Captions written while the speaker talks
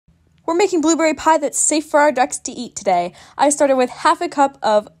We're making blueberry pie that's safe for our ducks to eat today. I started with half a cup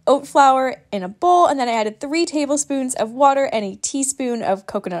of oat flour in a bowl, and then I added 3 tablespoons of water and a teaspoon of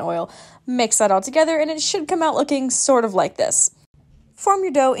coconut oil. Mix that all together, and it should come out looking sort of like this. Form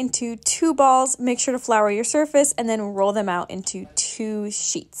your dough into 2 balls, make sure to flour your surface, and then roll them out into 2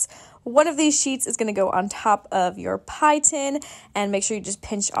 sheets. One of these sheets is going to go on top of your pie tin, and make sure you just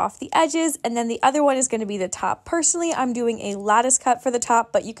pinch off the edges, and then the other one is going to be the top. Personally, I'm doing a lattice cut for the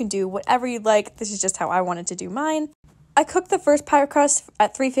top, but you can do whatever you'd like. This is just how I wanted to do mine. I cooked the first pie crust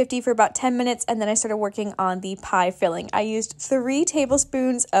at 350 for about 10 minutes, and then I started working on the pie filling. I used 3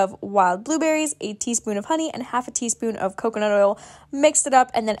 tablespoons of wild blueberries, a teaspoon of honey, and half a teaspoon of coconut oil. Mixed it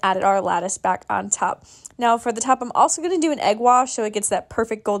up and then added our lattice back on top. Now for the top, I'm also going to do an egg wash so it gets that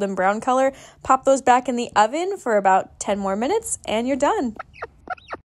perfect golden brown color. Pop those back in the oven for about 10 more minutes, and you're done.